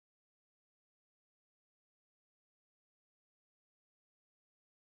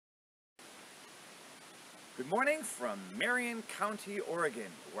Good morning from Marion County, Oregon,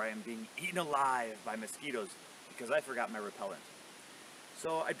 where I am being eaten alive by mosquitoes because I forgot my repellent.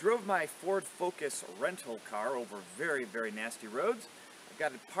 So I drove my Ford Focus rental car over very, very nasty roads. I've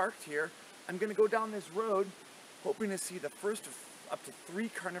got it parked here. I'm going to go down this road hoping to see the first of up to 3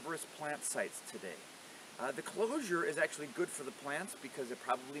 carnivorous plant sites today. The closure is actually good for the plants because it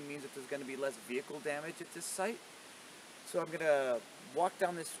probably means that there's going to be less vehicle damage at this site. So I'm going to walk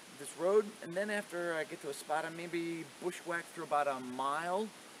down this road, and then after I get to a spot, I maybe bushwhack through about a mile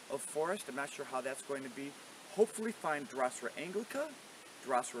of forest. I'm not sure how that's going to be. Hopefully find Drosera anglica,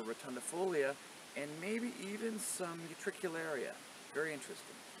 Drosera rotundifolia, and maybe even some utricularia. Very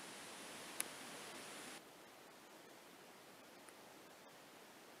interesting.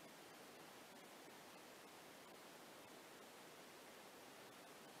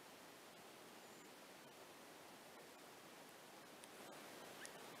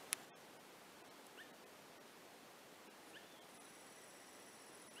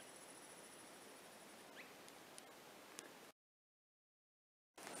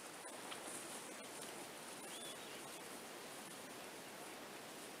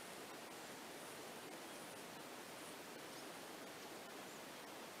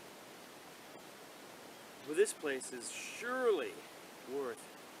 Well, this place is surely worth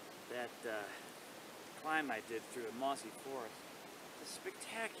that climb I did through a mossy forest. It's a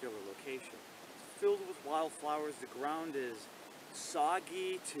spectacular location. It's filled with wildflowers. The ground is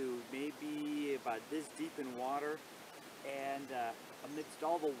soggy to maybe about this deep in water, and amidst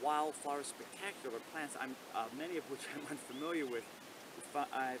all the wildflower spectacular plants, many of which I'm unfamiliar with,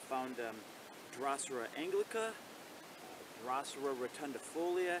 I found Drosera anglica, Drosera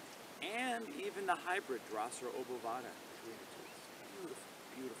rotundifolia, and even the hybrid Drosera obovata between the two. It's a beautiful,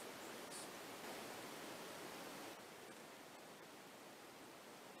 beautiful place.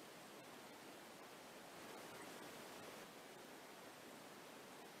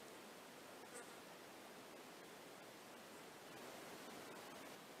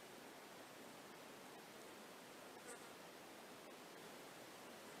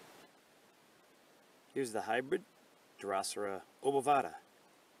 Here's the hybrid Drosera obovata.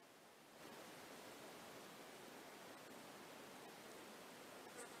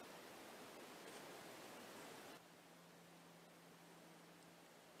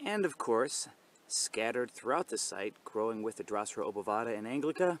 And of course, scattered throughout the site, growing with the Drosera obovata and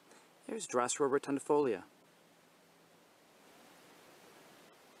anglica, there's Drosera rotundifolia.